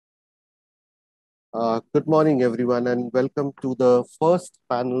Good morning, everyone, and welcome to the first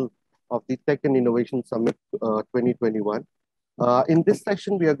panel of the Tech and Innovation Summit 2021. In this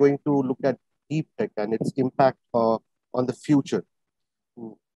session, we are going to look at deep tech and its impact on the future.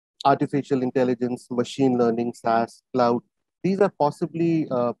 Mm, Artificial intelligence, machine learning, SaaS, cloud, these are possibly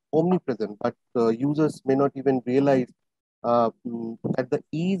omnipresent, but users may not even realize that the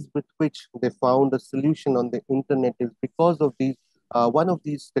ease with which they found a solution on the internet is because of one of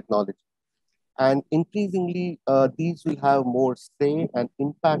these technologies. And increasingly, these will have more say and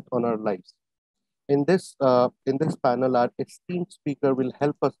impact on our lives. In this panel, our esteemed speaker will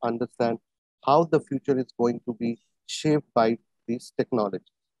help us understand how the future is going to be shaped by these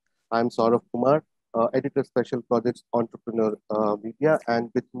technologies. I'm Saurav Kumar, Editor Special Projects Entrepreneur Media, and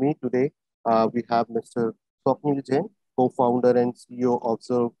with me today we have Mr. Swapnil Jain, co-founder and CEO of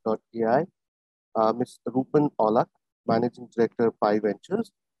Observe.ai, Mr. Roopan Aulakh, Managing Director, Pi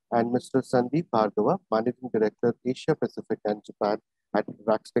Ventures, and Mr. Sandeep Bhargava, Managing Director, Asia Pacific and Japan at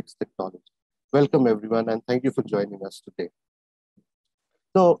Rackspace Technology. Welcome, everyone, and thank you for joining us today.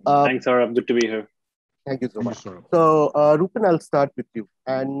 So, thanks, Saurabh. Good to be here. Thank you so much. So, Roopan, I'll start with you.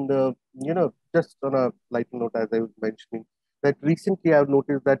 And, just on a light note, as I was mentioning, that recently I've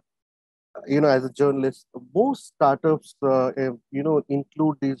noticed that, as a journalist, most startups,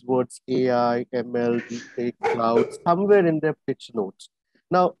 include these words AI, ML, deeptech, cloud, somewhere in their pitch notes.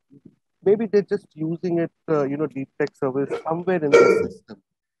 Now, maybe they're just using it, deep tech service somewhere in the system.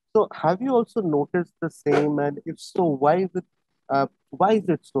 So, have you also noticed the same? And if so, why is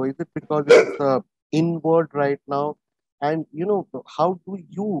it so? Is it because it's inward right now? And how do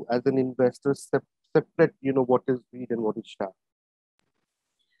you, as an investor, separate, what is read and what is sharp?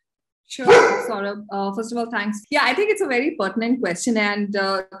 Sure, Saurabh. First of all, thanks. Yeah, I think it's a very pertinent question. And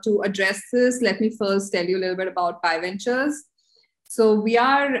to address this, let me first tell you a little bit about Pi Ventures. So we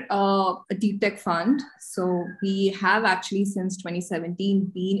are a deep tech fund. So we have actually since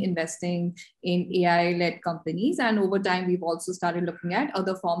 2017 been investing in AI-led companies. And over time, we've also started looking at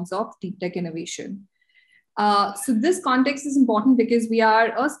other forms of deep tech innovation. So this context is important because we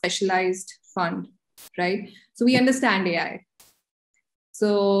are a specialized fund, right? So we understand AI.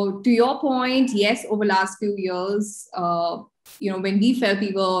 So to your point, yes, over the last few years, when we felt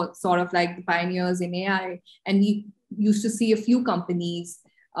we were sort of like the pioneers in AI, and we used to see a few companies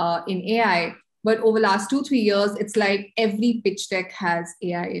in AI, but over the last 2-3 years, it's like every pitch deck has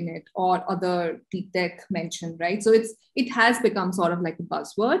AI in it or other deep tech mentioned, right? So it has become sort of like a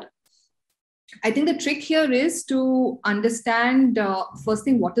buzzword. I think the trick here is to understand, first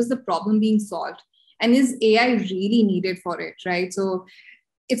thing, what is the problem being solved? And is AI really needed for it, right? So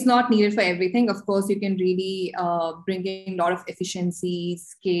it's not needed for everything. Of course, you can really bring in a lot of efficiency,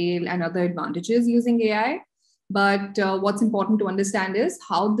 scale, and other advantages using AI. But what's important to understand is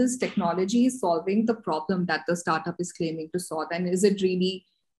how this technology is solving the problem that the startup is claiming to solve. And is it really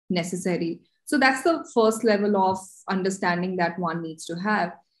necessary? So that's the first level of understanding that one needs to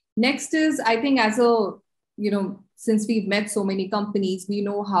have. Next is, I think since we've met so many companies, we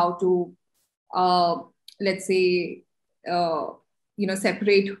know how to, let's say,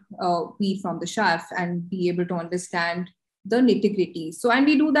 separate wheat from the chaff and be able to understand the nitty-gritty. So, and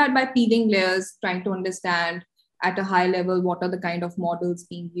we do that by peeling layers, trying to understand at a high level, what are the kind of models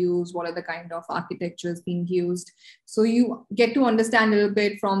being used? What are the kind of architectures being used? So you get to understand a little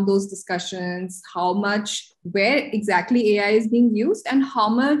bit from those discussions, where exactly AI is being used and how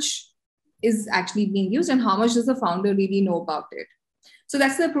much is actually being used and how much does the founder really know about it. So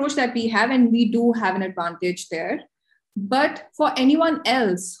that's the approach that we have, and we do have an advantage there. But for anyone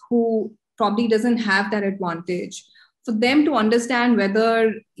else who probably doesn't have that advantage, for them to understand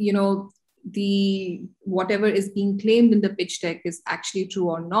whether, the whatever is being claimed in the pitch deck is actually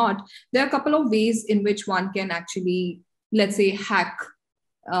true or not, there are a couple of ways in which one can actually, let's say, hack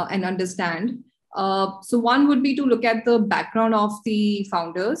and understand. So one would be to look at the background of the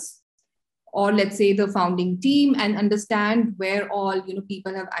founders, or let's say the founding team, and understand where all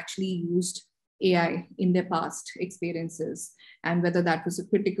people have actually used AI in their past experiences and whether that was a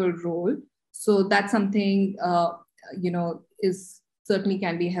critical role. So that's something is certainly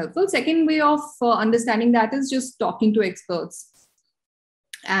can be helpful. Second way of understanding that is just talking to experts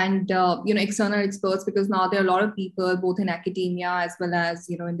and external experts, because now there are a lot of people both in academia as well as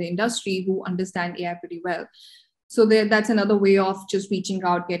in the industry who understand AI pretty well. So that's another way of just reaching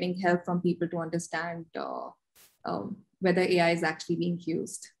out, getting help from people to understand whether AI is actually being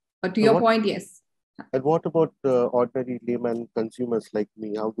used. But to your point, yes. And what about ordinary layman consumers like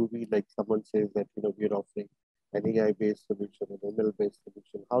me? How do we, like someone says that we're offering an AI-based solution, an ML-based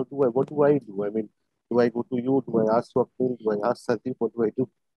solution? What do I do? I mean, do I go to you? Do I ask Swapnil? Do I ask Sandeep? What do I do?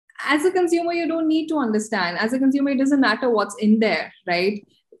 as a consumer, you don't need to understand. As a consumer, it doesn't matter what's in there, right?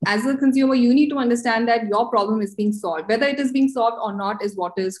 As a consumer, you need to understand that your problem is being solved. Whether it is being solved or not is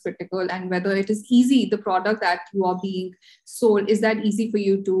what is critical, and whether it is easy, the product that you are being sold, is that easy for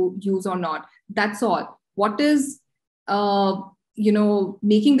you to use or not? That's all. What is,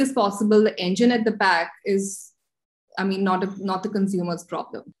 making this possible, the engine at the back is, not the consumer's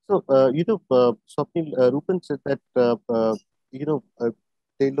problem. So, Swapnil, Roopan said that, you know, uh,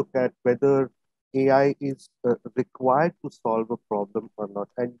 they look at whether AI is required to solve a problem or not,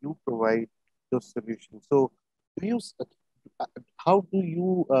 and you provide those solutions. So, do you, s- uh, how do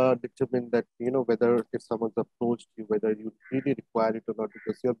you determine that, whether if someone's approached you, whether you really require it or not?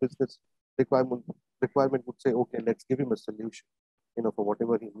 Because your business requirement requirement would say, okay, let's give him a solution, for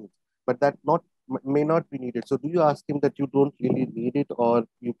whatever he needs. But that may not be needed. So do you ask him that you don't really need it, or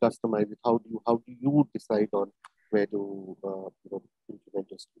you customize it? How do you decide on where to implement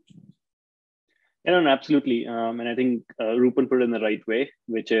your solutions? Yeah, no, absolutely. And I think Rupert put it in the right way,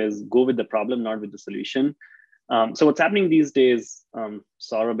 which is go with the problem, not with the solution. So what's happening these days,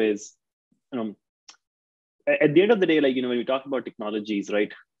 Saurabh, is, you know, at the end of the day, like, when we talk about technologies,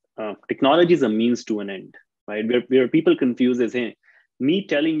 right? Technology is a means to an end, right? Where people confuse is, hey, me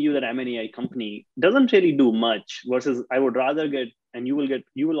telling you that I'm an AI company doesn't really do much versus I would rather get, and you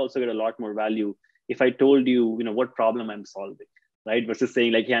will also get a lot more value if I told you, what problem I'm solving, right? Versus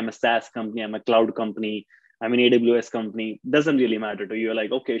saying like, yeah, I'm a SaaS company, I'm a cloud company, I'm an AWS company. Doesn't really matter to you. You're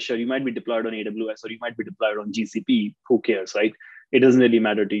like, okay, sure, you might be deployed on AWS or you might be deployed on GCP. Who cares, right? It doesn't really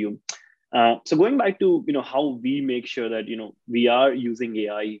matter to you. So going back to how we make sure that we are using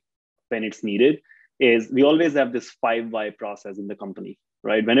AI when it's needed is we always have this 5 why process in the company,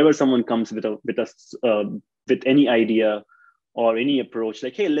 right? Whenever someone comes with any idea or any approach,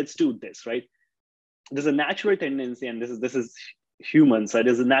 like, hey, let's do this, right? There's a natural tendency, and this is humans, right?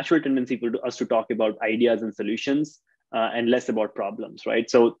 There's a natural tendency for us to talk about ideas and solutions and less about problems, right?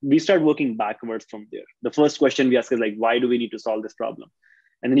 So we start working backwards from there. The first question we ask is like, why do we need to solve this problem?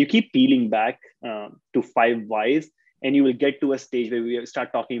 And then you keep peeling back to 5 whys, and you will get to a stage where we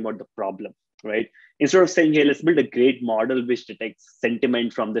start talking about the problem, right? Instead of saying, hey, let's build a great model which detects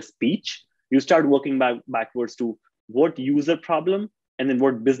sentiment from the speech, you start working backwards to what user problem and then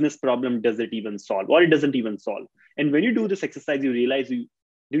what business problem does it even solve, or it doesn't even solve. And when you do this exercise, you realize do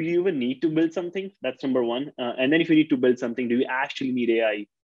you even need to build something? That's number one. And then if you need to build something, do you actually need AI?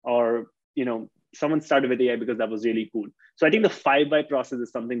 Or, someone started with AI because that was really cool. So I think the 5 why process is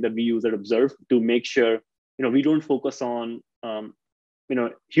something that we use at Observe to make sure, we don't focus on,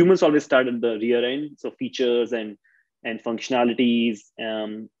 humans always start at the rear end. So features and functionalities,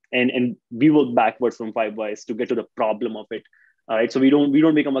 and we work backwards from 5 whys to get to the problem of it. All right. So we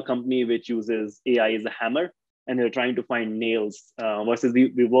don't become a company which uses AI as a hammer and they're trying to find nails versus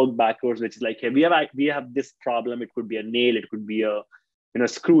we work backwards, which is like, hey, we have this problem. It could be a nail, it could be a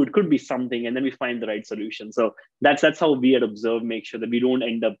screw, it could be something, and then we find the right solution. So that's how we at Observe make sure that we don't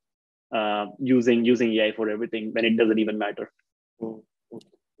end up using AI for everything when it doesn't even matter. Mm, okay.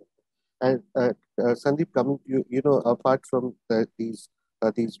 And Sandeep, coming to you, apart from these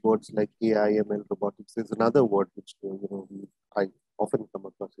words like AI, ML, robotics, there's another word which I often come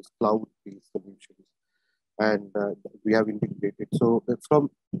across is cloud-based solutions, and we have integrated. So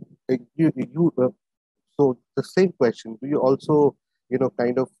so the same question: do you also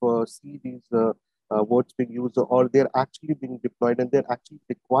kind of see these words being used, or they're actually being deployed, and they're actually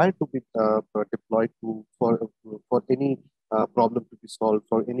required to be deployed for any problem to be solved,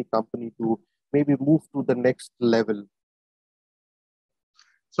 for any company to maybe move to the next level?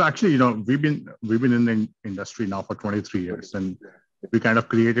 So actually, we've been in the industry now for 23 years, and we kind of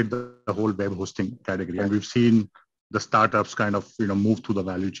created the whole web hosting category, and we've seen the startups kind of move through the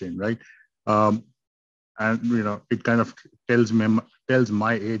value chain, right? And it kind of tells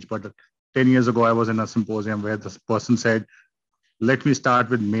my age, but 10 years ago I was in a symposium where this person said, let me start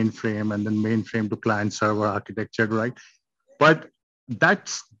with mainframe and then mainframe to client server architecture, right? But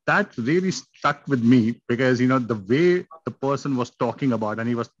that really stuck with me because the way the person was talking about, and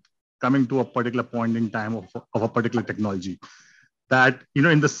he was coming to a particular point in time of a particular technology, that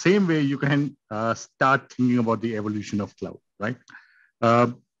in the same way you can start thinking about the evolution of cloud, right?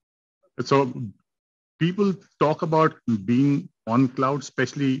 So people talk about being on cloud,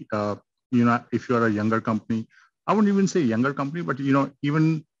 especially if you're a younger company. I wouldn't even say younger company, but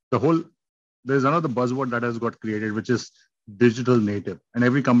even there's another buzzword that has got created, which is digital native, and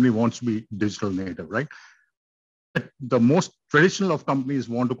every company wants to be digital native, right? The most traditional of companies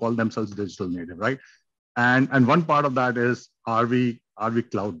want to call themselves digital native, right? And one part of that is, are we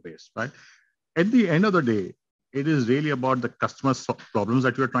cloud based, right? At the end of the day, it is really about the customer problems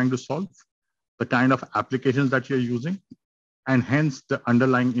that you're trying to solve, the kind of applications that you're using, and hence the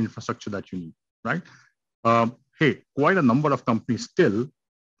underlying infrastructure that you need, right? Hey, quite a number of companies still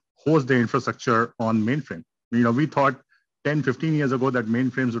host their infrastructure on mainframe. We thought 10, 15 years ago that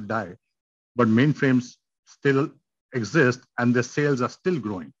mainframes would die, but mainframes still exist and their sales are still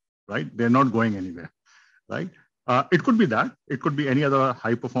growing, right? They're not going anywhere, right? It could be that. It could be any other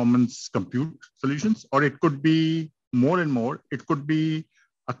high performance compute solutions, or it could be more and more. It could be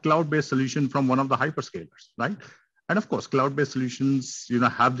a cloud-based solution from one of the hyperscalers, right? And of course, cloud-based solutions,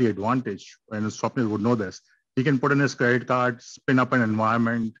 have the advantage, and Swapnil would know this. He can put in his credit card, spin up an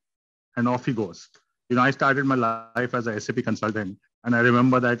environment, and off he goes. I started my life as a SAP consultant, and I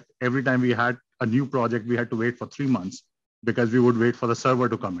remember that every time we had a new project, we had to wait for 3 months because we would wait for the server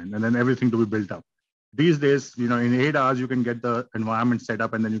to come in and then everything to be built up. These days, in 8 hours, you can get the environment set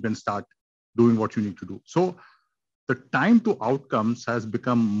up and then you can start doing what you need to do. So the time to outcomes has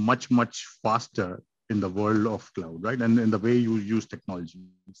become much, much faster in the world of cloud, right? And in the way you use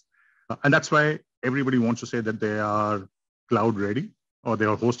technologies. And that's why everybody wants to say that they are cloud ready or they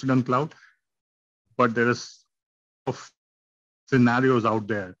are hosted on cloud. But there is scenarios out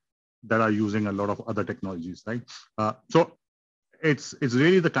there that are using a lot of other technologies, right? So it's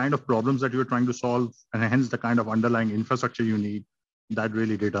really the kind of problems that you're trying to solve, and hence the kind of underlying infrastructure you need that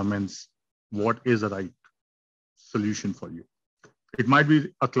really determines what is the right solution for you. It might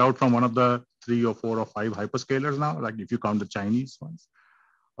be a cloud from one of the 3 or 4 or 5 hyperscalers now, like if you count the Chinese ones,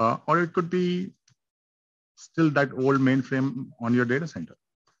 or it could be still that old mainframe on your data center.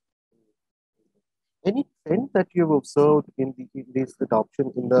 Any trend that you've observed in this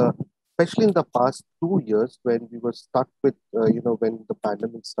adoption especially in the past 2 years when we were stuck with, when the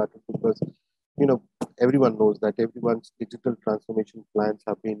pandemic started, because, everyone knows that everyone's digital transformation plans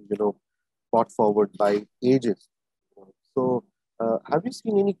have been, brought forward by ages. So have you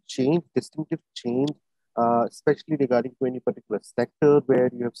seen any distinctive change, especially regarding to any particular sector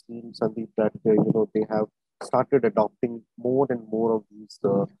where you have seen, Sandeep, that, they have started adopting more and more of these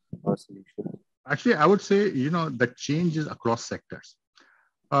solutions? Actually, I would say, the change is across sectors.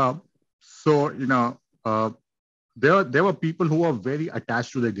 There were people who are very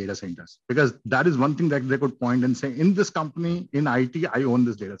attached to their data centers, because that is one thing that they could point and say, in this company, in IT, I own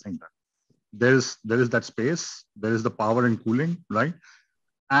this data center. There is that space, there is the power and cooling, right?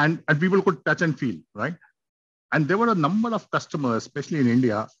 And people could touch and feel, right? And there were a number of customers, especially in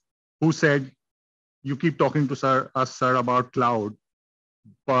India, who said, you keep talking to us, sir, about cloud,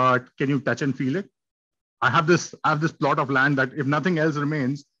 but can you touch and feel it? I have this plot of land that if nothing else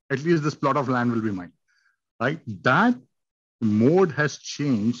remains, at least this plot of land will be mine, right? That mode has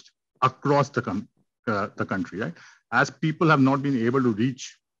changed across the country, right? As people have not been able to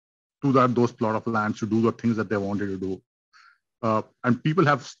reach to those plot of lands to do the things that they wanted to do. And people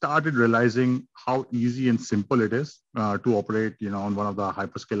have started realizing how easy and simple it is to operate, on one of the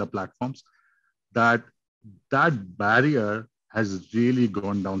hyperscaler platforms, that barrier has really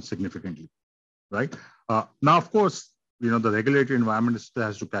gone down significantly, right? Now, of course, the regulatory environment still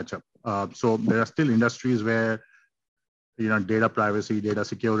has to catch up. So there are still industries where, data privacy, data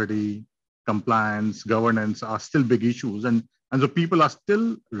security, compliance, governance are still big issues. And so people are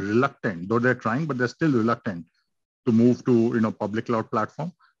still reluctant, though they're trying, but they're still reluctant to move to, public cloud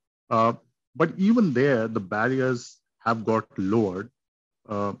platform. But even there, the barriers have got lowered,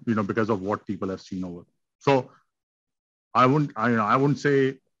 because of what people have seen over. So I wouldn't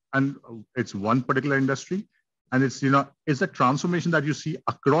say, and it's one particular industry, and it's a transformation that you see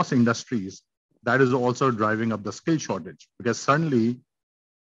across industries that is also driving up the skill shortage, because suddenly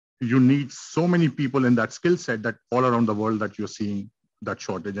you need so many people in that skill set that all around the world that you're seeing that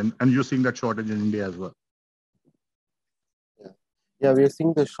shortage, and you're seeing that shortage in India as well. Yeah, we're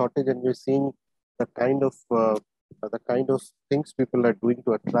seeing the shortage, and we're seeing the kind of things people are doing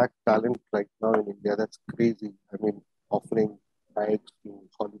to attract talent right now in India. That's crazy. I mean, offering nights,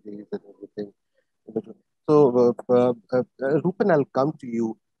 holidays, and everything. So, Roopan, I'll come to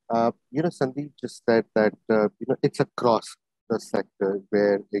you. Sandeep just said that it's across the sector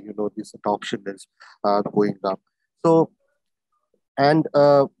where this adoption is going up. So, and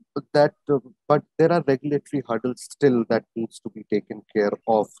but there are regulatory hurdles still that needs to be taken care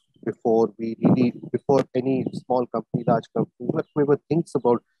of before any small company, large company, whoever thinks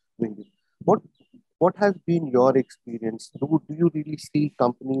about doing this. What has been your experience? Do you really see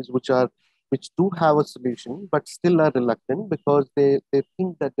companies which do have a solution but still are reluctant because they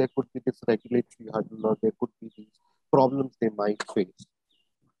think that there could be this regulatory hurdle, or there could be these problems they might face?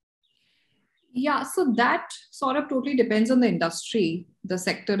 Yeah, so that sort of totally depends on the industry, the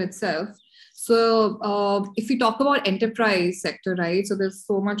sector itself. So if we talk about enterprise sector, right? So there's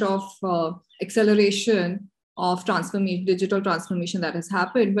so much of acceleration of transformation, digital transformation that has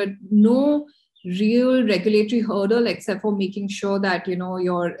happened, but no real regulatory hurdle except for making sure that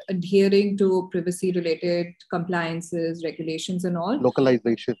you're adhering to privacy related compliances, regulations and all.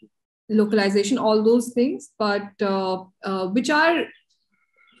 Localization, all those things, but which are,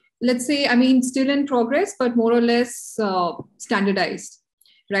 let's say, still in progress, but more or less standardized.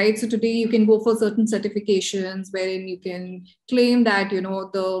 Right. So today you can go for certain certifications wherein you can claim that,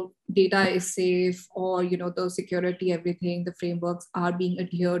 the data is safe, or, the security, everything, the frameworks are being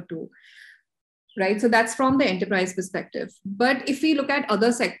adhered to. Right. So that's from the enterprise perspective. But if we look at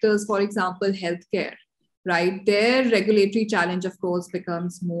other sectors, for example, healthcare, right, their regulatory challenge, of course,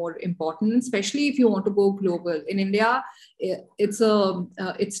 becomes more important, especially if you want to go global. In India, it's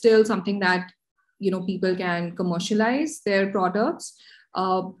still something that, people can commercialize their products.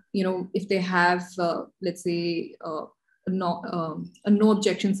 If they have, let's say, a no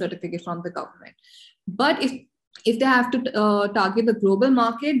objection certificate from the government. But if they have to target the global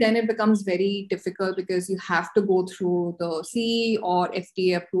market, then it becomes very difficult because you have to go through the CE or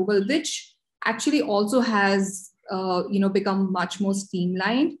FDA approval, which actually also has, become much more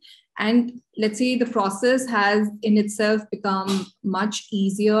streamlined. And let's say the process has in itself become much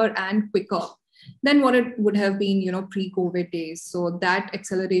easier and quicker than what it would have been, pre-COVID days. So that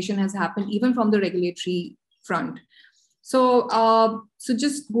acceleration has happened even from the regulatory front. So, so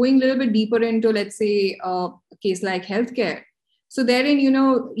just going a little bit deeper into, let's say, a case like healthcare. So therein,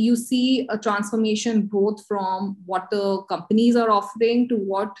 you see a transformation both from what the companies are offering to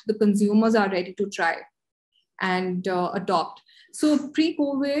what the consumers are ready to try and adopt. So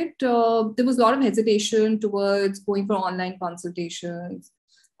pre-COVID, there was a lot of hesitation towards going for online consultations,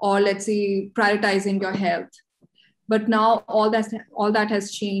 or let's say prioritizing your health. But now all that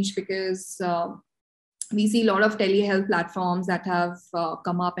has changed because we see a lot of telehealth platforms that have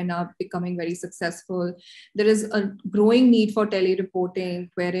come up and are becoming very successful. There is a growing need for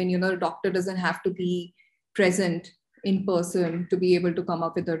telereporting, wherein the doctor doesn't have to be present in person to be able to come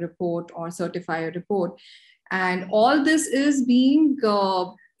up with a report or certify a report. And all this is being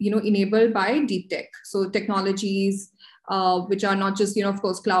enabled by deep tech. So technologies which are not just, of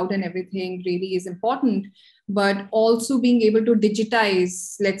course, cloud and everything really is important, but also being able to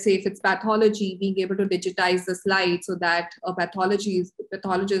digitize, let's say if it's pathology, being able to digitize the slide so that a pathologist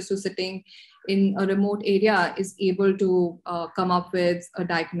who's sitting in a remote area is able to come up with a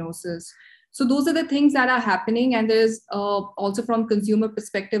diagnosis. So those are the things that are happening. And there's also from consumer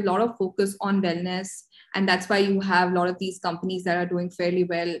perspective, a lot of focus on wellness. And that's why you have a lot of these companies that are doing fairly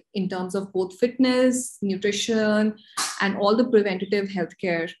well in terms of both fitness, nutrition, and all the preventative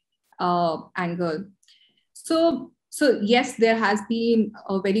healthcare angle. So yes, there has been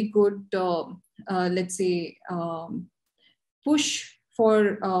a very good, let's say, push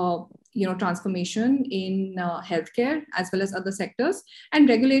for transformation in healthcare as well as other sectors. And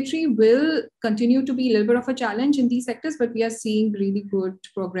regulatory will continue to be a little bit of a challenge in these sectors, but we are seeing really good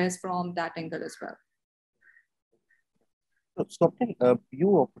progress from that angle as well. Swapnil, you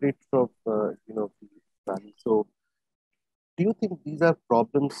operate from so do you think these are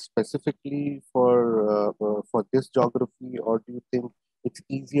problems specifically for this geography, or do you think it's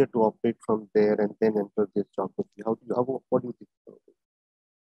easier to operate from there and then enter this geography? What do you think about it?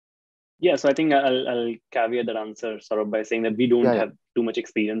 Yeah, so I think I'll caveat that answer sort of by saying that we don't have too much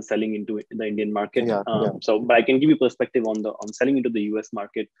experience selling into the Indian market. So, but I can give you perspective on selling into the US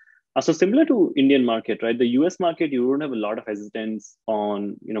market. So similar to Indian market, right? The US market, you don't have a lot of hesitance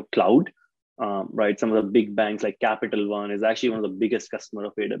on cloud, right? Some of the big banks like Capital One is actually one of the biggest customer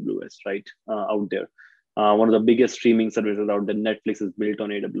of AWS, right? Out there. One of the biggest streaming services out there, Netflix, is built on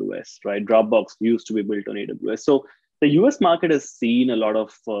AWS, right? Dropbox used to be built on AWS. So the US market has seen a lot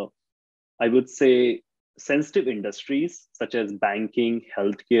of, I would say, sensitive industries such as banking,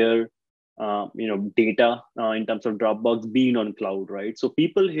 healthcare, data in terms of Dropbox being on cloud, right? So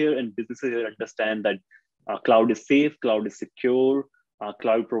people here and businesses here understand that cloud is safe, cloud is secure,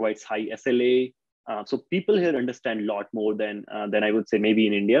 cloud provides high SLA. So people here understand a lot more than I would say maybe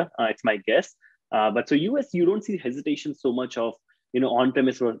in India. It's my guess. But so US, you don't see hesitation so much of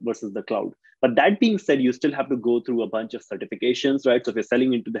on-premise versus the cloud. But that being said, you still have to go through a bunch of certifications, right? So if you're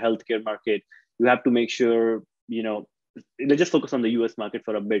selling into the healthcare market, you have to make sure, let's just focus on the US market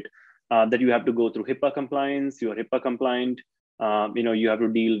for a bit, that you have to go through HIPAA compliance, you are HIPAA compliant, you have to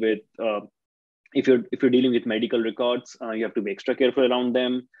deal with, if you're dealing with medical records, you have to be extra careful around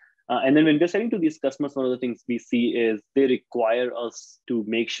them. And then when we're selling to these customers, one of the things we see is they require us to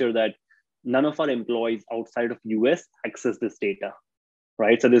make sure that none of our employees outside of US access this data,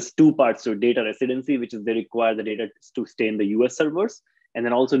 right? So there's two parts to data residency, which is they require the data to stay in the US servers. And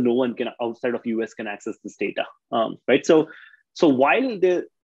then also no one can outside of US can access this data, right? So while the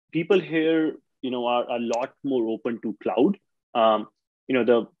people here, are a lot more open to cloud,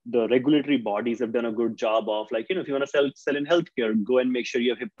 the regulatory bodies have done a good job of like, if you want to sell in healthcare, go and make sure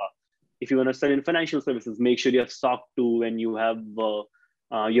you have HIPAA. If you want to sell in financial services, make sure you have SOC 2 and you have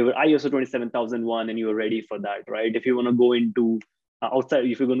ISO 27001 and you're ready for that, right? If you want to go into outside,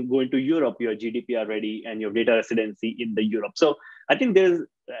 if you're going to go into Europe, you're GDPR ready and your data residency in the Europe. So I think there's,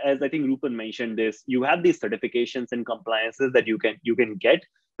 as I think Roopan mentioned this, you have these certifications and compliances that you can get,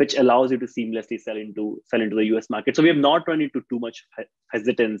 which allows you to seamlessly sell into the US market. So we have not run into too much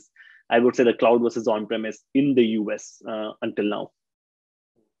hesitance, I would say, the cloud versus on-premise in the US until now.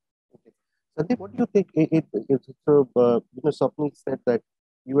 Sandeep, what do you think? Swapnil said that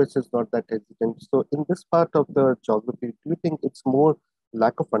US is not that hesitant. So in this part of the geography, do you think it's more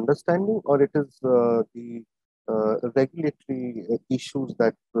lack of understanding, or it is the regulatory issues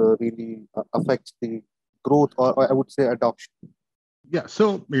that really affects the growth, or I would say adoption? Yeah.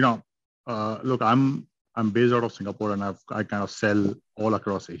 So, look, I'm based out of Singapore, and I kind of sell all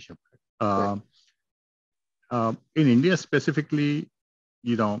across Asia. In India specifically,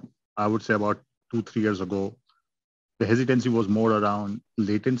 I would say about 2-3 years ago, the hesitancy was more around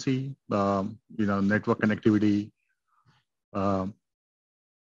latency, network connectivity,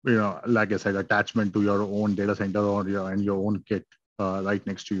 like I said, attachment to your own data center or your own kit right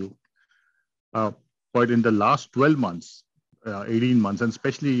next to you. But in the last 12 months, 18 months, and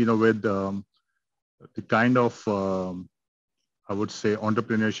especially, with the kind of, I would say,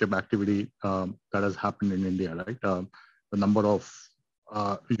 entrepreneurship activity that has happened in India, right? The number of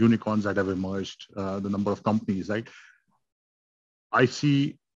unicorns that have emerged, the number of companies, right? I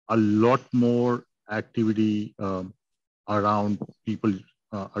see a lot more activity around people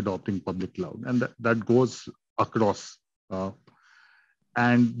adopting public cloud, and that goes across.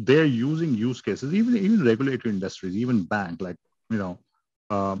 And they're using use cases, even regulatory industries, even bank, like,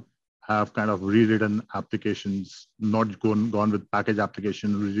 have kind of rewritten applications, not gone with package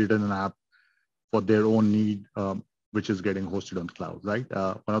application, rewritten an app for their own need, which is getting hosted on cloud, right?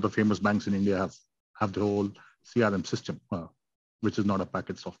 One of the famous banks in India have the whole CRM system, which is not a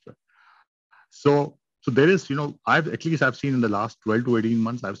package software. So there is, I've seen in the last 12 to 18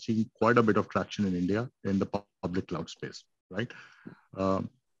 months, I've seen quite a bit of traction in India in the public cloud space, right?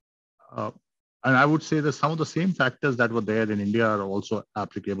 And I would say that some of the same factors that were there in India are also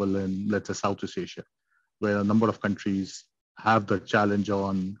applicable in, let's say, Southeast Asia, where a number of countries have the challenge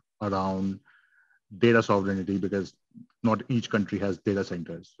around data sovereignty, because not each country has data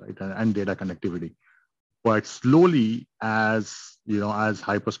centers, right, and data connectivity. But slowly, as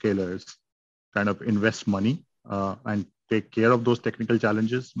hyperscalers kind of invest money and take care of those technical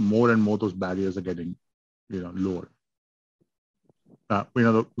challenges, more and more those barriers are getting, lower.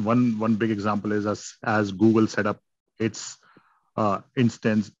 One big example is as Google set up its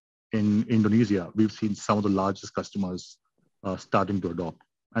instance in Indonesia, we've seen some of the largest customers starting to adopt.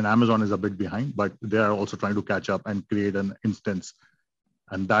 And Amazon is a bit behind, but they are also trying to catch up and create an instance.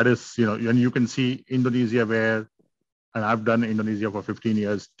 And that is, and you can see Indonesia and I've done Indonesia for 15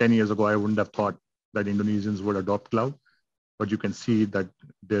 years. 10 years ago, I wouldn't have thought that Indonesians would adopt cloud, but you can see that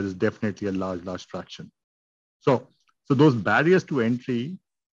there is definitely a large traction. So those barriers to entry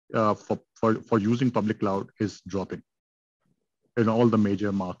for using public cloud is dropping in all the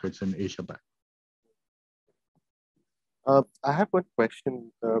major markets in Asia Pac. I have one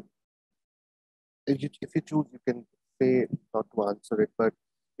question. If you choose, you can say not to answer it, but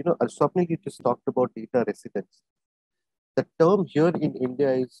Swapnil, you just talked about data residency. The term here in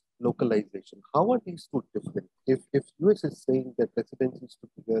India is localization. How are these two different? If US is saying that residency is to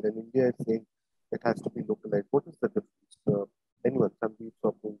be here and India is saying it has to be localized, what is the difference? Anyone, Sandeep,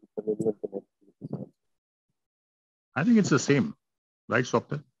 Swapnil, anyone can help you. I think it's the same, right,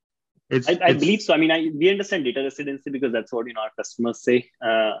 Swapnil? I believe so. I mean, we understand data residency because that's what our customers say.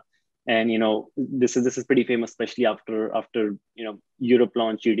 And this is pretty famous, especially after Europe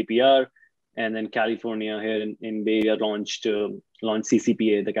launched GDPR, and then California here in Bay Area launched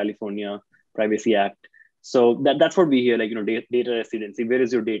CCPA, the California Privacy Act. So that's what we hear, like data residency. Where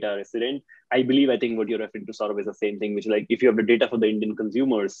is your data resident? I think what you're referring to sort of is the same thing, which is like if you have the data for the Indian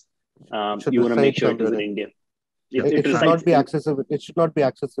consumers, you want to make sure it is in India. It should not be accessible. It should not be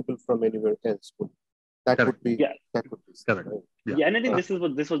accessible from anywhere else. That correct. would be correct. Yeah, and I think this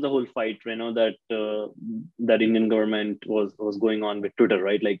was the whole fight, that that Indian government was going on with Twitter,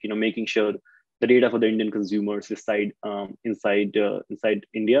 right? Like making sure the data for the Indian consumers reside inside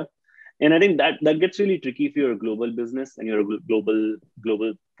India. And I think that gets really tricky if you're a global business and you're a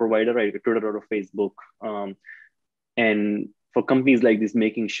global provider, right? Twitter or a Facebook. And for companies like this,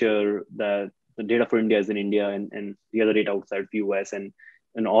 making sure that the data for India is in India and the other data outside the US and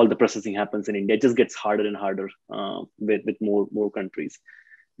all the processing happens in India, it just gets harder and harder with more countries.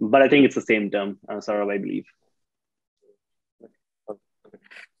 But I think it's the same term, Saurabh, I believe.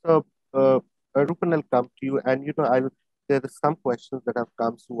 So, Roopan, I'll come to you, and there are some questions that have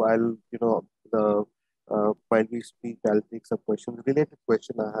come, so while we speak, I'll take some questions. Related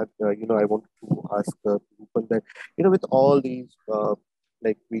question I had, I wanted to ask Roopan that, with all these,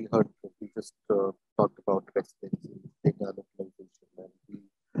 like we just talked about residency, data localization,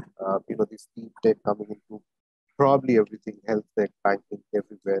 and this deep tech coming into probably everything, health tech, banking,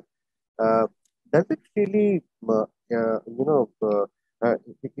 everywhere. Does it really,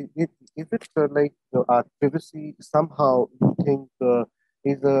 is it like our privacy somehow you think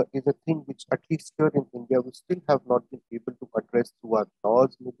is a thing which at least here in India we still have not been able to address through our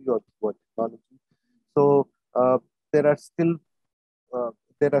laws maybe or through our technology. So there are still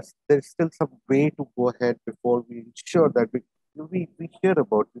there's still some way to go ahead before we ensure that we hear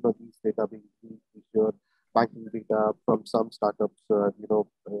about these data being used. We hear banking data from some startups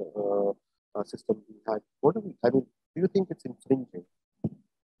system we had. Do you think it's infringing?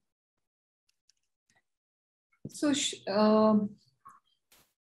 So,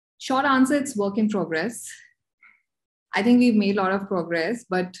 short answer, it's work in progress. I think we've made a lot of progress,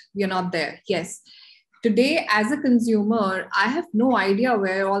 but we're not there. Yes. Today, as a consumer, I have no idea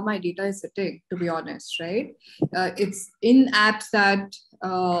where all my data is sitting, to be honest, right? It's in apps that,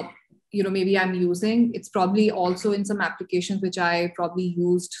 maybe I'm using. It's probably also in some applications which I probably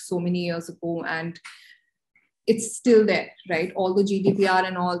used so many years ago, and it's still there, right? All the GDPR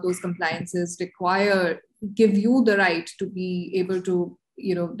and all those compliances give you the right to be able to,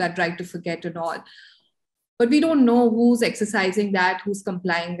 that right to forget and all. But we don't know who's exercising that, who's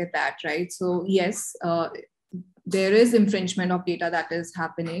complying with that, right? So yes, there is infringement of data that is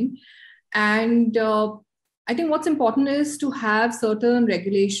happening. And I think what's important is to have certain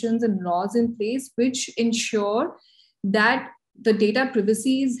regulations and laws in place which ensure that the data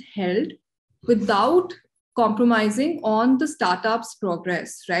privacy is held without compromising on the startup's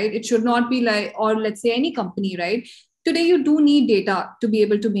progress, right? It should not be like, or let's say any company, right? Today, you do need data to be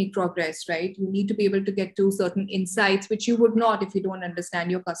able to make progress, right? You need to be able to get to certain insights, which you would not if you don't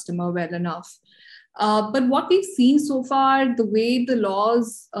understand your customer well enough. But what we've seen so far, the way the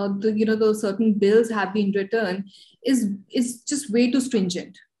laws, the certain bills have been written is just way too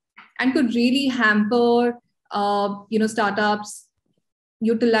stringent and could really hamper, startups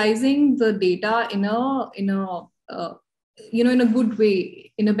utilizing the data in a good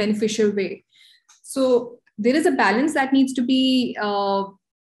way, in a beneficial way. So there is a balance that needs to be,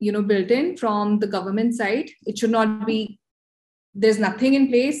 built in from the government side. It should not be, there's nothing in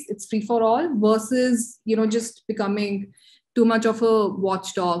place, it's free for all, versus, just becoming too much of a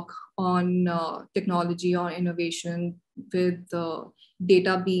watchdog on technology or innovation, with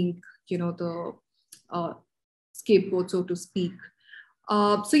data being, the scapegoat, so to speak.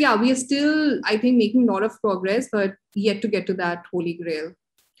 So yeah, we are still, I think, making a lot of progress, but yet to get to that holy grail.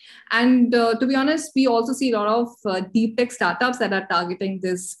 And to be honest, we also see a lot of deep tech startups that are targeting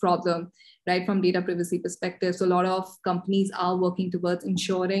this problem, right, from data privacy perspective. So a lot of companies are working towards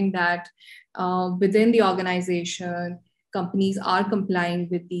ensuring that within the organization, companies are complying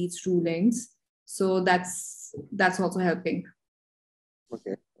with these rulings. So that's also helping.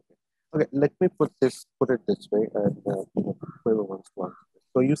 Okay. Let me put it this way, and whoever wants to answer this.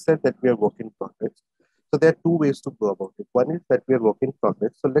 So you said that we are work in progress. So there are two ways to go about it. One is that we are work in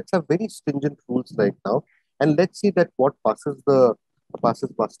progress. So let's have very stringent rules right now, and let's see that what passes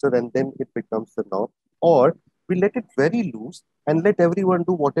muster, and then it becomes the norm. Or we let it very loose and let everyone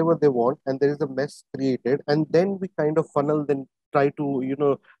do whatever they want, and there is a mess created, and then we kind of funnel, then try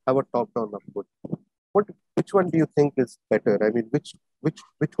to have a top-down approach. Which one do you think is better? I mean, which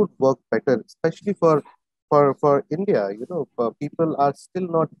would work better, especially for India? People are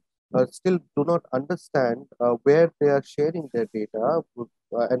still do not understand where they are sharing their data,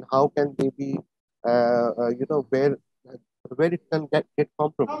 and how can they be where it can get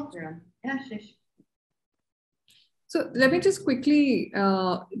compromised. So let me just quickly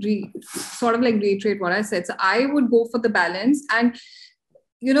sort of like reiterate what I said. So I would go for the balance, and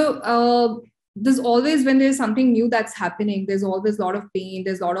there's always, when there's something new that's happening, there's always a lot of pain,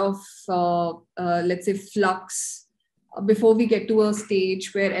 there's a lot of let's say flux before we get to a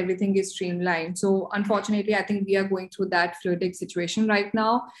stage where everything is streamlined. So unfortunately, I think we are going through that fluidic situation right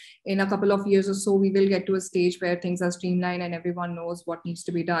now. In a couple of years or so, we will get to a stage where things are streamlined and everyone knows what needs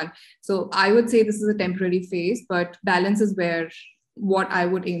to be done. So I would say this is a temporary phase, but balance is what I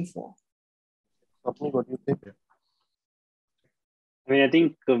would aim for. Swapnil, what do you think? I mean, I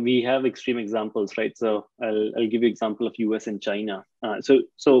think we have extreme examples, right? So I'll give you example of US and China. So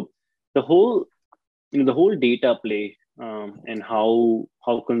the whole data play and how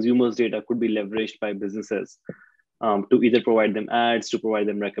consumers' data could be leveraged by businesses to either provide them ads, to provide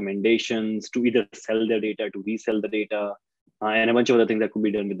them recommendations, to either sell their data, to resell the data, and a bunch of other things that could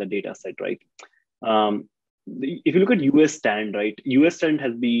be done with the data set, right? If you look at US stand, right? US stand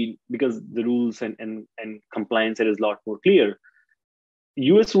has been, because the rules and compliance is a lot more clear.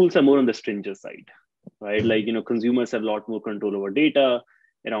 US rules are more on the stringent side, right? Like, consumers have a lot more control over data,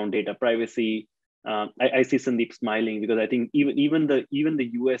 around data privacy. I see Sandeep smiling because I think even the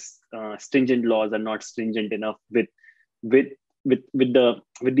US stringent laws are not stringent enough with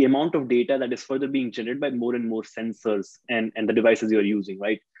the amount of data that is further being generated by more and more sensors and the devices you're using,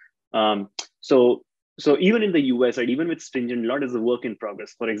 right? So even in the US, right, even with stringent law, is a work in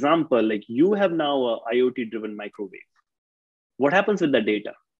progress. For example, like you have now a IoT-driven microwave. What happens with the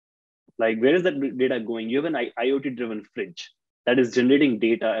data? Like, where is that data going? You have an IoT-driven fridge that is generating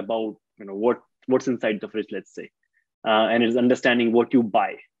data about what's inside the fridge, let's say, and it's understanding what you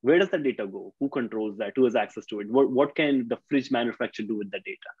buy. Where does the data go? Who controls that? Who has access to it? What can the fridge manufacturer do with the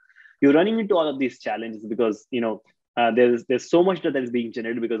data? You're running into all of these challenges because there's so much data that is being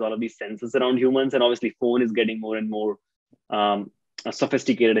generated because all of these sensors around humans, and obviously phone is getting more and more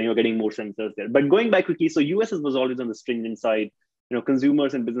sophisticated, and you're getting more sensors there. But going back quickly, so US was always on the stringent side.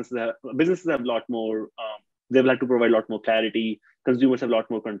 Consumers and businesses have a lot more. They've had to provide a lot more clarity. Consumers have a lot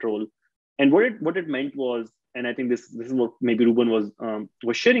more control. And what it meant was, and I think this is what maybe Roopan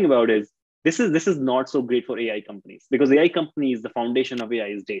was sharing about, is this is not so great for AI companies, because AI companies, the foundation of AI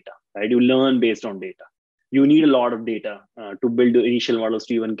is data, right? You learn based on data. You need a lot of data to build the initial models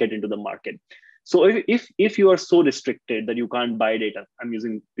to even get into the market. So if you are so restricted that you can't buy data, I'm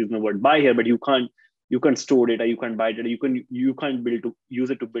using the word buy here, but you can't store data, you can't buy data, you can't use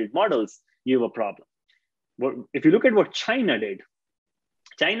it to build models, you have a problem. If you look at what China did,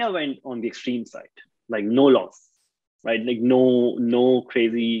 China went on the extreme side, like no laws, right? Like no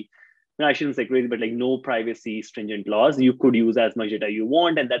crazy, I shouldn't say crazy, but like no privacy stringent laws. You could use as much data you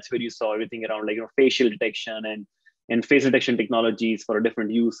want, and that's where you saw everything around like facial detection and face detection technologies for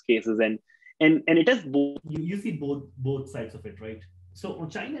different use cases, and it has both. You see both sides of it, right? So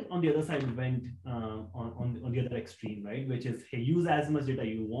China on the other side went on the other extreme, right? Which is, hey, use as much data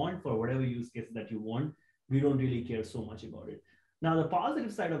you want for whatever use case that you want. We don't really care so much about it. Now, the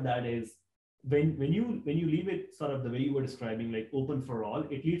positive side of that is when you leave it sort of the way you were describing, like open for all,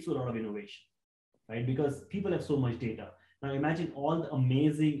 it leads to a lot of innovation, right? Because people have so much data. Now imagine all the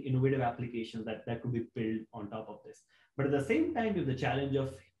amazing innovative applications that could be built on top of this. But at the same time, you have the challenge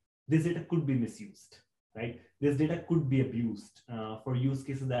of this data could be misused, right? This data could be abused for use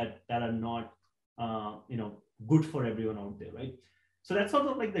cases that are not good for everyone out there, right? So that's sort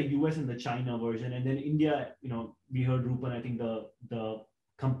of like the US and the China version. And then India, we heard Roopan, I think the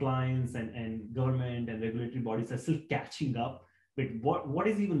compliance and government and regulatory bodies are still catching up with what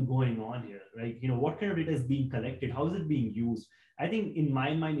is even going on here, right? What kind of data is being collected? How is it being used? I think in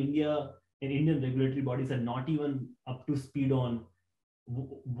my mind, India and Indian regulatory bodies are not even up to speed on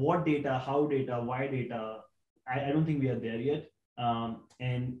what data, how data, why data. I don't think we are there yet.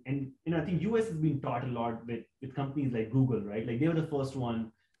 And I think US has been taught a lot with companies like Google, right? Like they were the first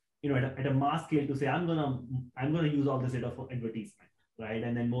one, at a mass scale to say, I'm gonna use all this data for advertisement, right?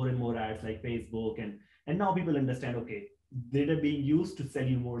 And then more and more ads like Facebook, and now people understand, okay, data being used to sell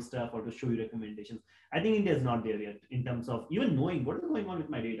you more stuff or to show you recommendations. I think India is not there yet in terms of even knowing what is going on with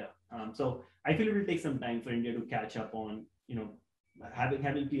my data. So I feel it will take some time for India to catch up on,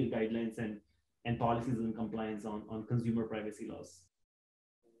 having clear guidelines and policies and compliance on consumer privacy laws.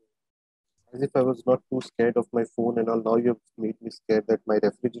 As if I was not too scared of my phone and all, now you've made me scared that my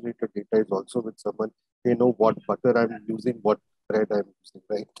refrigerator data is also with someone. They know what butter I'm using, what bread I'm using,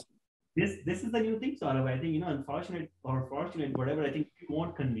 right? This is the new thing, Saurabh. I think, unfortunate or fortunate, whatever, I think you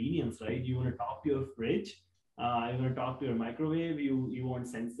want convenience, right? You want to talk to your fridge, you want to talk to your microwave, you want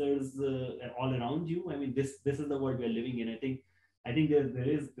sensors all around you. I mean, this is the world we're living in. I think there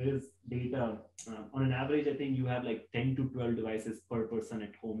is data on an average. I think you have like 10 to 12 devices per person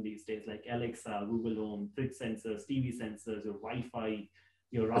at home these days, like Alexa, Google Home, fridge sensors, TV sensors, your Wi-Fi,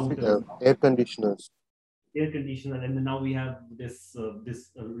 your routers, air conditioners. air conditioner, and then now we have this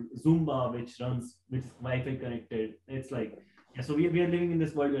Zumba which is Wi-Fi connected. It's like, yeah, so we are living in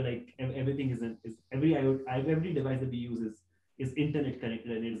this world where like everything is every device that we use is internet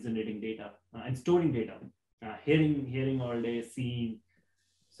connected, and it's generating data and storing data, hearing all day, seeing.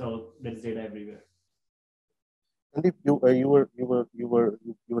 So there's data everywhere. Sandeep, you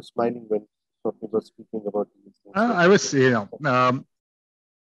were smiling when Swapnil was speaking about these things. I was,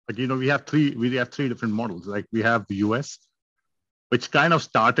 but we have three different models. Like we have the US, which kind of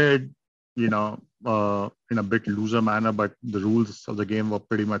started, in a bit looser manner, but the rules of the game were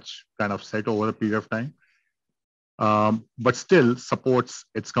pretty much kind of set over a period of time. But still supports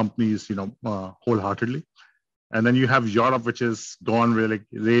its companies, wholeheartedly. And then you have Europe, which has gone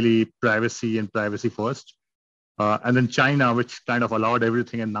really privacy first. And then China, which kind of allowed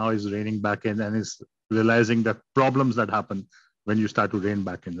everything and now is reining back in and is realizing the problems that happen when you start to rein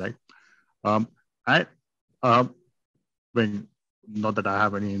back in, right? Not that I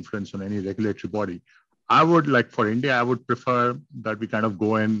have any influence on any regulatory body, I would for India, I would prefer that we kind of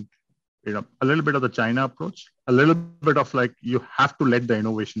go in, a little bit of the China approach, a little bit of you have to let the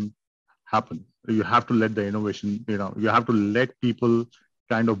innovation happen. You have to let the innovation, you have to let people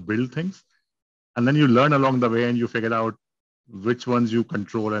kind of build things. And then you learn along the way and you figure out which ones you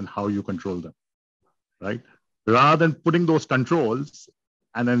control and how you control them, right? Rather than putting those controls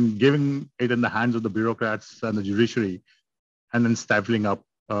and then giving it in the hands of the bureaucrats and the judiciary and then stifling up,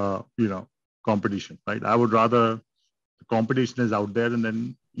 competition, right? I would rather the competition is out there and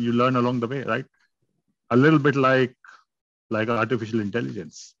then you learn along the way, right? A little bit like artificial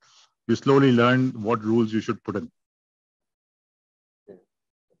intelligence. You slowly learn what rules you should put in.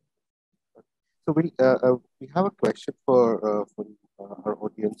 So we have a question for our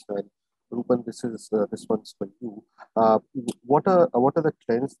audience, and Roopan, this one's for you. What are the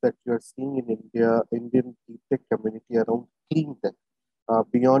trends that you are seeing in Indian deep tech community around clean tech?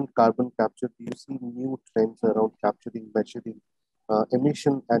 Beyond carbon capture, do you see new trends around capturing, measuring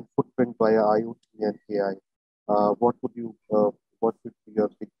emission and footprint via IoT and AI? What would be your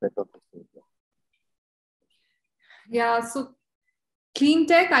big bet on this area? Yeah, so clean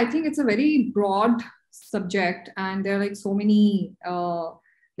tech, I think it's a very broad subject, and there are so many,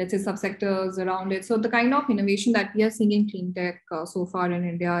 let's say, subsectors around it. So the kind of innovation that we are seeing in clean tech so far in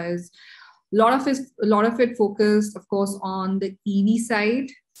India is a lot of it focused, of course, on the EV side,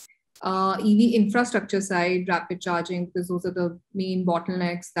 EV infrastructure side, rapid charging, because those are the main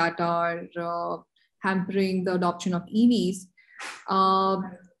bottlenecks that are hampering the adoption of EVs.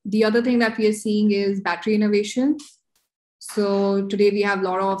 The other thing that we are seeing is battery innovation. So today we have a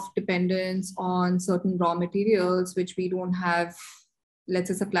lot of dependence on certain raw materials, which we don't have, let's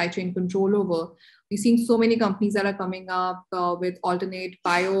say, supply chain control over. We're seeing so many companies that are coming up with alternate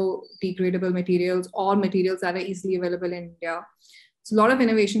biodegradable materials or materials that are easily available in India. So a lot of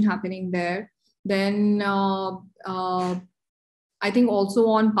innovation happening there. Then I think also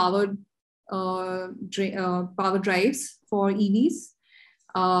on power drives for EVs,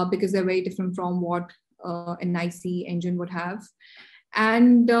 because they're very different from what an IC engine would have.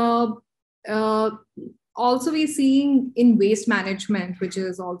 And also we're seeing in waste management, which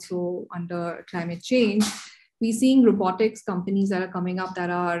is also under climate change, we're seeing robotics companies that are coming up that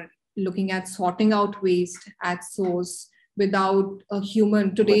are looking at sorting out waste at source without a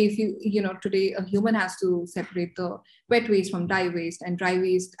human. Today, today a human has to separate the wet waste from dry waste, and dry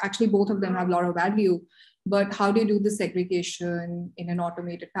waste, actually both of them have a lot of value. But how do you do the segregation in an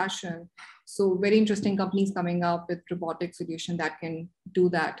automated fashion? So very interesting companies coming up with robotic solution that can do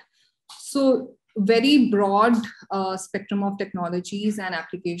that. So very broad spectrum of technologies and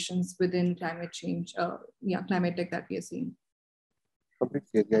applications within climate change, climate tech that we are seeing.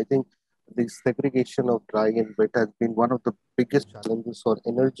 Completely. I think the segregation of dry and wet has been one of the biggest challenges for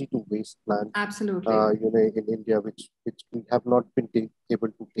energy to waste plants. Absolutely. In India, which we have not been able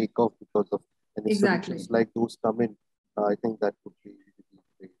to take off because of any solutions like those come in. I think that would be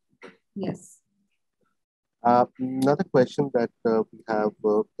great. Yes. Another question that we have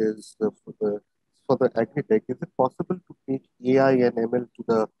is for the agri-tech. Is it possible to take AI and ML to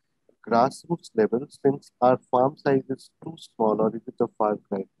the grassroots level, since our farm size is too small, or is it a far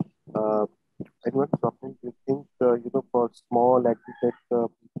cry? Anyone, Swapnil, do you think for small agri-tech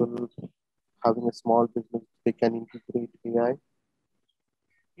people having a small business, they can integrate AI?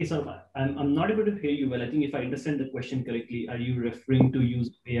 Okay, so I'm not able to hear you well. I think if I understand the question correctly, are you referring to use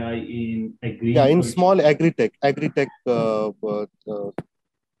AI in agri? Yeah, in small agri-tech.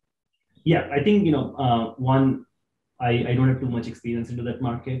 Yeah, I think, one, I don't have too much experience into that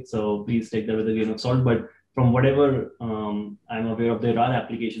market, so please take that with a grain of salt. But from whatever I'm aware of, there are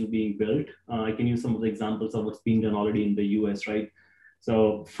applications being built. I can use some of the examples of what's being done already in the US, right?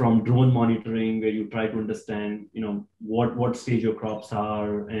 So from drone monitoring, where you try to understand, what stage your crops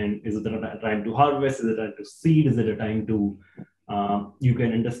are, and is it a time to harvest? Is it a time to seed? Is it a time to you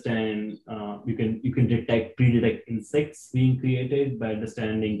can understand, you can pre-detect insects being created by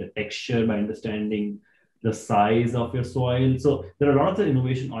understanding the texture, by understanding the size of your soil. So there are lots of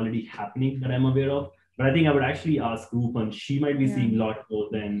innovation already happening that I'm aware of. But I think I would actually ask Roopan. She might be seeing a lot more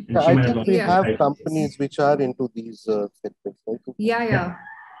than, and Yeah, she I might have think a lot we more have insight. companies which are into these sectors, right? Yeah.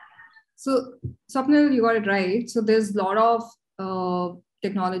 So, Swapnil, you got it right. So there's a lot of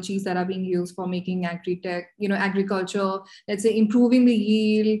technologies that are being used for making agri-tech, agriculture, let's say improving the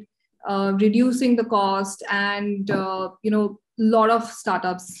yield, reducing the cost, and, a lot of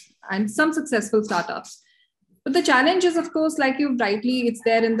startups and some successful startups. But the challenge is, of course, like you rightly, it's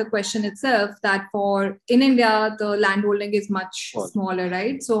there in the question itself that in India, the landholding is much smaller,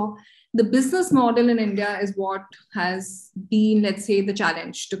 right? So the business model in India is what has been, let's say, the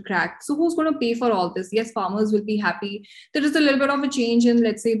challenge to crack. So who's going to pay for all this? Yes, farmers will be happy. There is a little bit of a change in,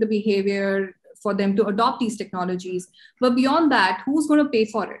 let's say, the behavior for them to adopt these technologies. But beyond that, who's going to pay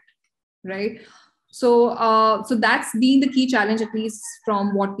for it, right? So that's been the key challenge, at least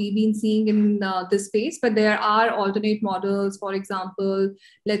from what we've been seeing in this space. But there are alternate models. For example,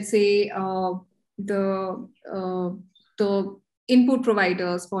 let's say the input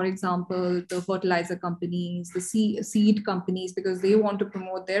providers, for example, the fertilizer companies, the seed companies, because they want to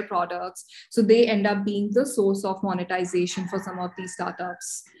promote their products. So they end up being the source of monetization for some of these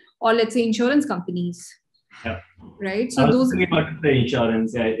startups. Or let's say insurance companies. Yeah. Right. So I was thinking about the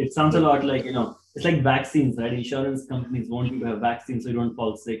insurance. Yeah, it sounds a lot like, it's like vaccines, right? Insurance companies want you to have vaccines so you don't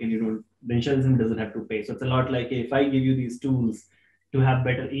fall sick and the insurance doesn't have to pay. So it's a lot like, if I give you these tools to have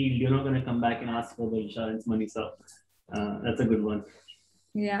better yield, you're not going to come back and ask for the insurance money. So that's a good one.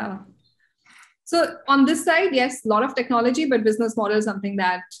 Yeah. So on this side, yes, a lot of technology, but business model is something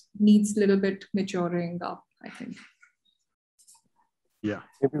that needs a little bit maturing up, I think. Yeah.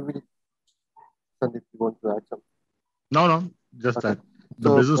 Maybe Sandeep, you want to add something? No, just Okay. that.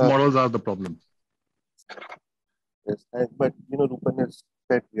 The business models are the problem. Yes, but Roopan has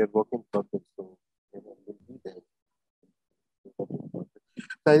said we are working progress, so we'll be there.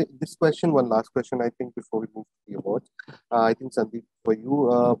 So this question, one last question, I think, before we move to the awards. I think, Sandeep, for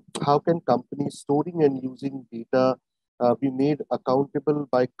you, how can companies storing and using data be made accountable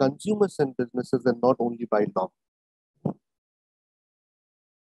by consumers and businesses and not only by law?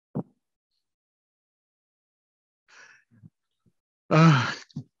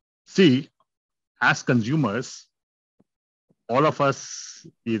 See, as consumers, all of us,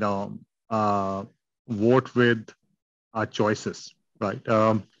 vote with our choices, right? We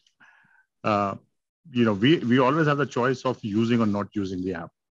always have the choice of using or not using the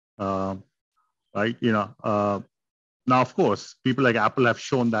app, right? Now, of course, people like Apple have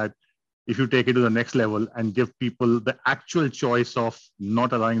shown that if you take it to the next level and give people the actual choice of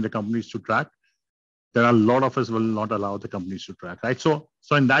not allowing the companies to track, there are a lot of us will not allow the companies to track, right? So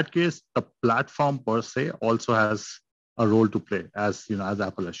in that case, the platform per se also has a role to play, as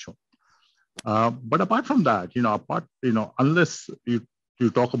Apple has shown. But apart from that, unless you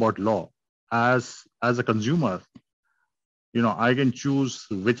talk about law, as a consumer, I can choose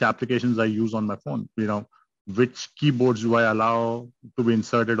which applications I use on my phone. Which keyboards do I allow to be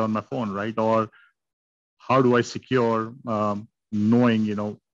inserted on my phone, right? Or how do I secure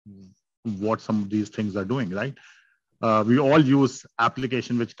knowing what some of these things are doing, right? We all use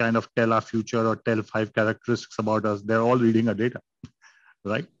applications which kind of tell our future or tell 5 characteristics about us. They're all reading our data,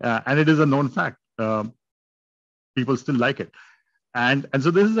 right? And it is a known fact. People still like it. And so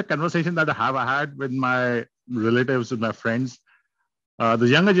this is a conversation that I had with my relatives, with my friends. The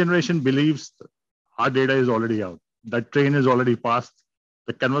younger generation believes our data is already out. That train is already passed.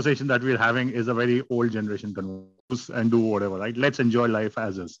 The conversation that we're having is a very old generation conversation, and do whatever, right? Let's enjoy life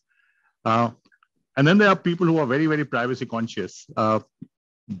as is. And then there are people who are very, very privacy conscious.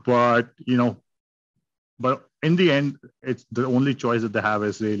 But in the end, it's the only choice that they have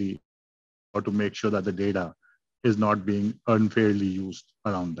is really how to make sure that the data is not being unfairly used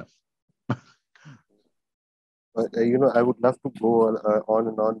around them. I would love to go on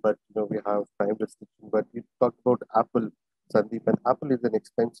and on, but we have time restriction. But we talked about Apple, Sandeep, and Apple is an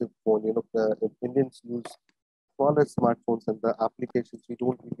expensive phone. Indians use smaller smartphones, and the applications we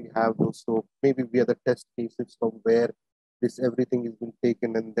don't really have those. So maybe we are the test cases from where everything is being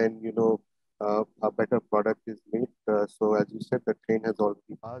taken, and then a better product is made. So as you said, the train has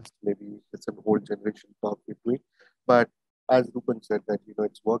already passed. Maybe it's an old generation talk between, but as Roopan said that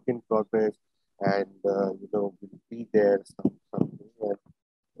it's work in progress. and we'll be there something. And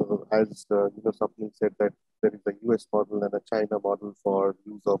as Swapnil said that there is a US model and a China model for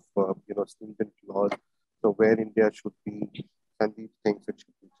use of stringent laws. So where India should be, Sandeep thinks it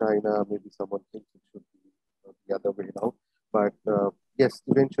should be China. Maybe someone thinks it should be the other way around. But yes,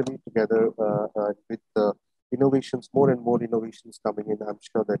 eventually together with the innovations, more and more innovations coming in, I'm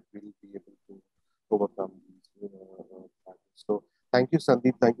sure that we'll be able to overcome these challenges. So thank you,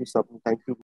 Sandeep. Thank you, Swapnil. Thanks